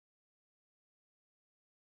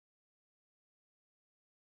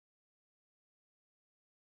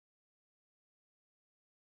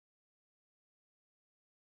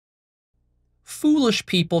foolish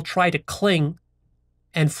people try to cling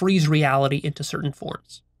and freeze reality into certain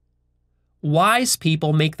forms. Wise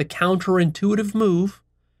people make the counterintuitive move.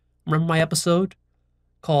 Remember my episode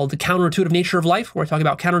called The Counterintuitive Nature of Life, where I talk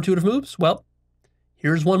about counterintuitive moves? Well,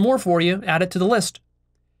 here's one more for you. Add it to the list.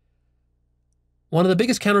 One of the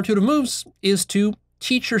biggest counterintuitive moves is to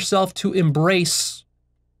teach yourself to embrace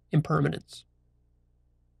impermanence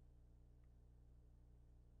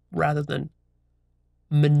rather than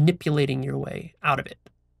manipulating your way out of it.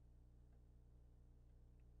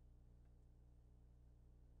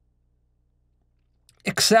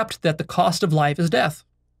 Accept that the cost of life is death.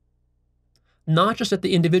 Not just at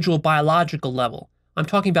the individual biological level. I'm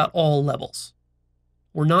talking about all levels.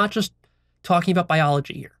 We're not just talking about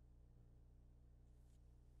biology here.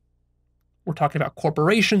 We're talking about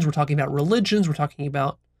corporations, we're talking about religions, we're talking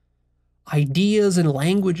about ideas and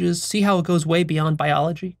languages. See how it goes way beyond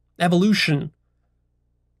biology? Evolution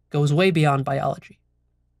goes way beyond biology,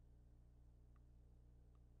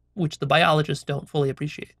 which the biologists don't fully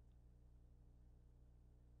appreciate.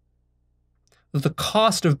 The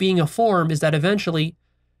cost of being a form is that eventually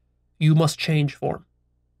you must change form.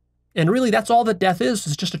 And really, that's all that death is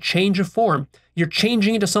just a change of form. You're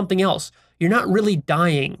changing into something else. You're not really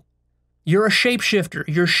dying. You're a shapeshifter.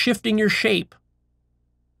 You're shifting your shape.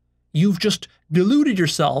 You've just deluded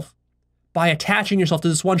yourself by attaching yourself to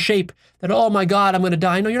this one shape that, oh my God, I'm going to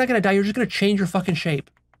die. No, you're not going to die. You're just going to change your fucking shape.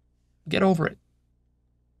 Get over it.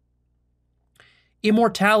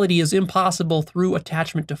 Immortality is impossible through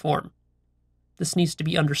attachment to form. This needs to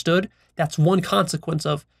be understood. That's one consequence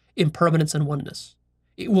of impermanence and oneness.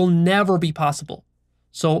 It will never be possible.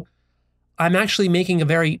 So I'm actually making a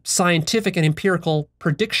very scientific and empirical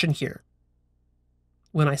prediction here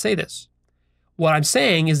when I say this. What I'm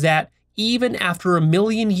saying is that even after 1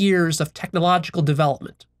 million years of technological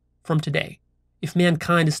development from today, if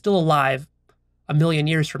mankind is still alive 1 million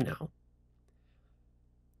years from now,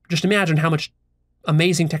 just imagine how much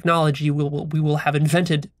amazing technology we will have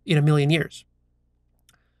invented in 1 million years.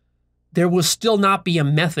 There will still not be a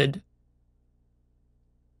method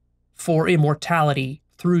for immortality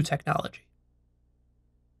through technology.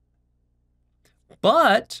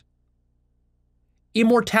 But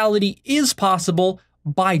immortality is possible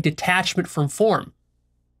by detachment from form.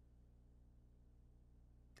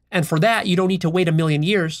 And for that, you don't need to wait 1 million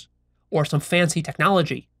years or some fancy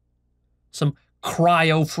technology, some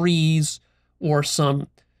cryo-freeze or some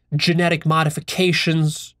genetic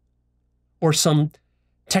modifications or some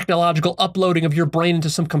technological uploading of your brain into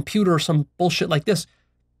some computer or some bullshit like this.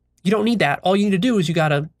 You don't need that. All you need to do is you got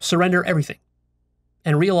to surrender everything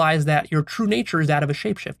and realize that your true nature is that of a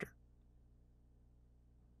shapeshifter.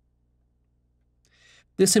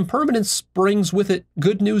 This impermanence brings with it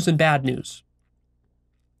good news and bad news.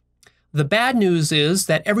 The bad news is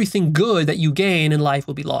that everything good that you gain in life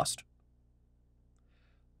will be lost.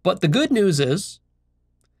 But the good news is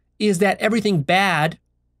that everything bad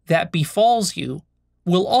that befalls you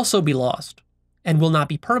will also be lost and will not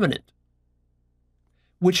be permanent.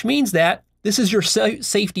 Which means that this is your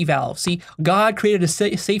safety valve. See, God created a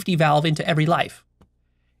safety valve into every life.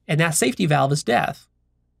 And that safety valve is death.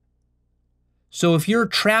 So if you're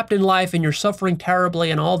trapped in life and you're suffering terribly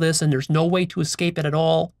and all this and there's no way to escape it at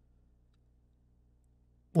all,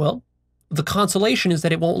 well, the consolation is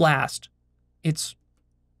that it won't last. It's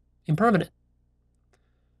impermanent.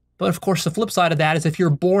 But of course, the flip side of that is if you're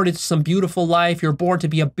born into some beautiful life, you're born to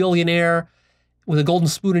be a billionaire with a golden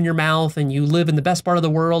spoon in your mouth and you live in the best part of the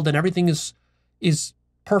world and everything is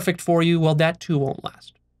perfect for you, well, that too won't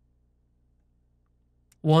last.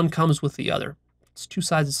 One comes with the other. It's two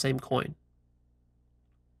sides of the same coin.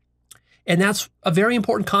 And that's a very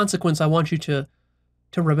important consequence I want you to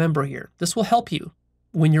remember here. This will help you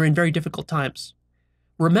when you're in very difficult times.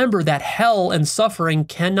 Remember that hell and suffering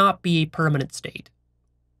cannot be a permanent state.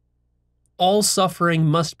 All suffering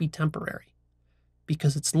must be temporary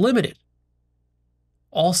because it's limited.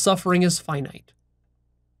 All suffering is finite.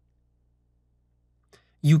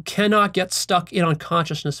 You cannot get stuck in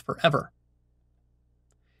unconsciousness forever.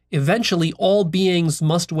 Eventually, all beings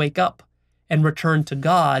must wake up and return to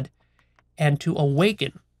God and to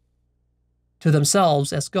awaken to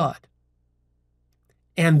themselves as God.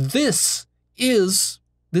 And this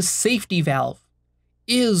safety valve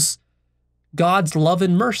is God's love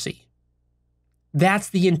and mercy. That's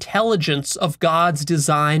the intelligence of God's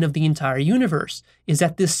design of the entire universe, is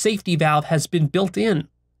that this safety valve has been built in.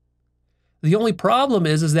 The only problem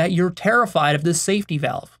is that you're terrified of this safety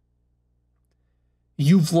valve.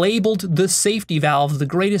 You've labeled this safety valve the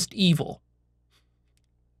greatest evil.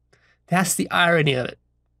 That's the irony of it.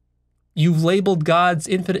 You've labeled God's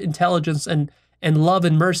infinite intelligence and and love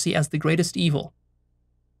and mercy as the greatest evil.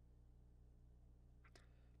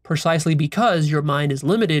 Precisely because your mind is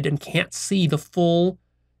limited and can't see the full,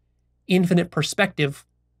 infinite perspective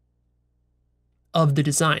of the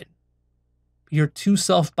design. You're too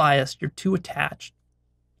self-biased, you're too attached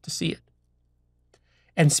to see it.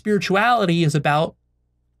 And spirituality is about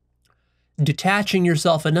detaching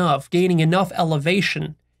yourself enough, gaining enough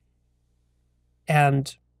elevation,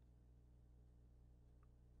 and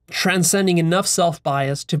transcending enough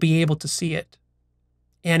self-bias to be able to see it.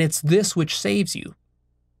 And it's this which saves you.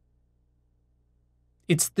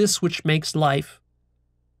 It's this which makes life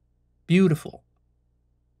beautiful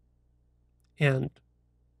and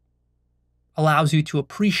allows you to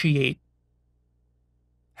appreciate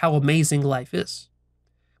how amazing life is.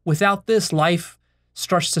 Without this, life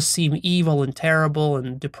starts to seem evil and terrible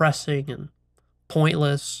and depressing and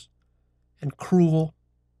pointless and cruel.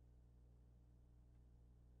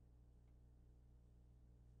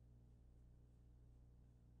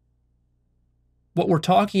 What we're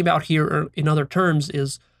talking about here, in other terms,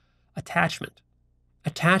 is attachment.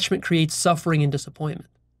 Attachment creates suffering and disappointment.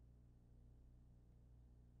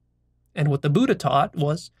 And what the Buddha taught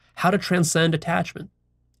was how to transcend attachment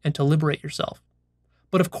and to liberate yourself.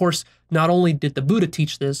 But of course, not only did the Buddha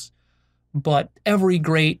teach this, but every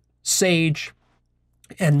great sage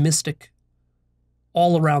and mystic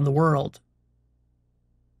all around the world,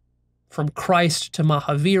 from Christ to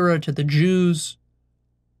Mahavira to the Jews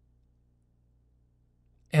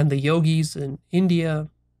and the yogis in India,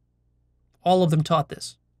 all of them taught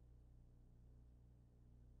this.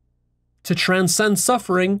 To transcend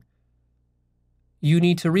suffering, you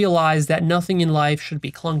need to realize that nothing in life should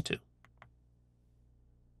be clung to.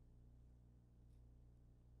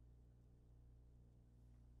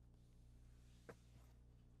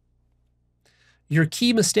 Your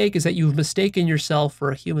key mistake is that you've mistaken yourself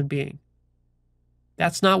for a human being.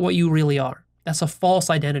 That's not what you really are. That's a false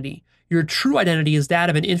identity. Your true identity is that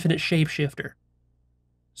of an infinite shapeshifter.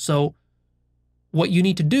 So, what you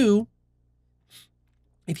need to do,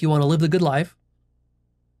 if you want to live the good life,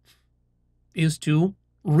 is to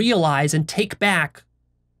realize and take back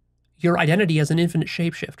your identity as an infinite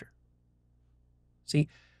shapeshifter. See,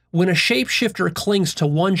 when a shapeshifter clings to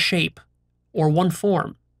one shape or one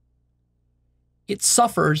form, it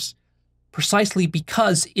suffers precisely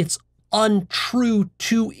because it's untrue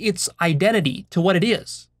to its identity, to what it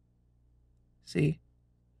is. See,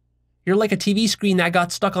 you're like a TV screen that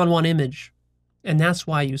got stuck on one image, and that's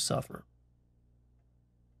why you suffer.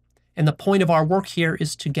 And the point of our work here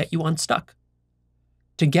is to get you unstuck,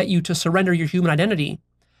 to get you to surrender your human identity,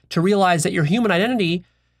 to realize that your human identity,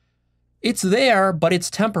 it's there, but it's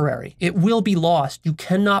temporary. It will be lost. You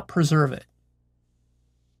cannot preserve it,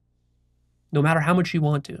 no matter how much you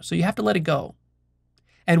want to. So you have to let it go.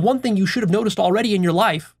 And one thing you should have noticed already in your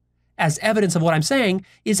life, as evidence of what I'm saying,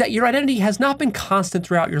 is that your identity has not been constant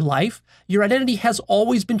throughout your life. Your identity has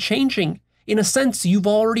always been changing. In a sense, you've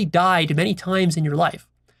already died many times in your life.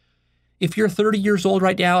 If you're 30 years old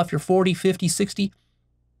right now, if you're 40, 50, 60,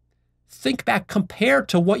 think back, compare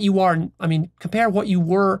to what you are. I mean, compare what you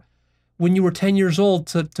were when you were 10 years old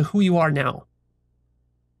to who you are now.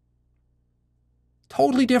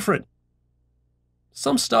 Totally different.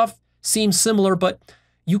 Some stuff seems similar, but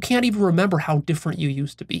you can't even remember how different you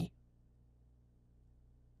used to be.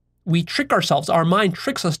 We trick ourselves. Our mind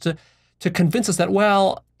tricks us to convince us that,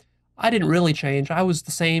 well, I didn't really change. I was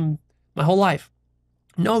the same my whole life.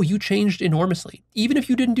 No, you changed enormously. Even if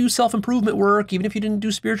you didn't do self-improvement work, even if you didn't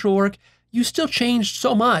do spiritual work, you still changed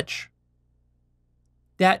so much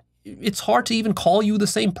that it's hard to even call you the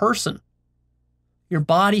same person. Your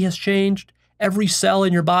body has changed. Every cell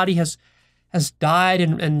in your body has died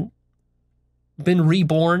and been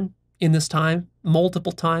reborn in this time,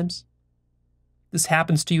 multiple times. This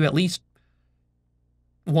happens to you at least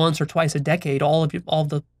once or twice a decade. All of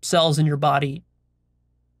the cells in your body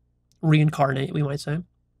reincarnate, we might say.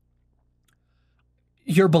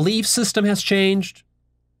 Your belief system has changed.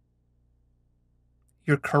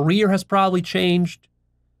 Your career has probably changed.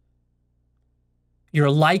 Your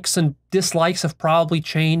likes and dislikes have probably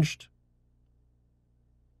changed.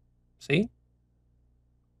 See?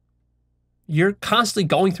 You're constantly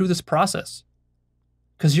going through this process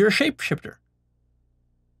because you're a shapeshifter.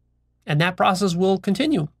 And that process will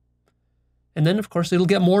continue. And then, of course, it'll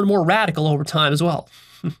get more and more radical over time as well,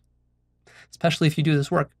 especially if you do this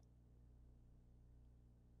work.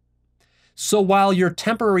 So while your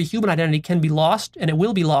temporary human identity can be lost, and it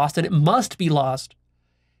will be lost, and it must be lost,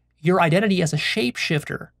 your identity as a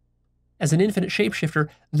shapeshifter, as an infinite shapeshifter,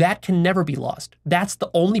 that can never be lost. That's the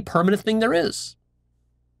only permanent thing there is.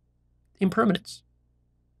 Impermanence.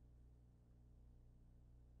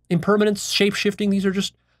 Impermanence, shape-shifting, these are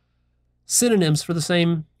just synonyms for the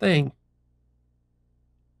same thing.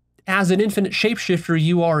 As an infinite shapeshifter,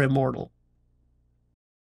 you are immortal.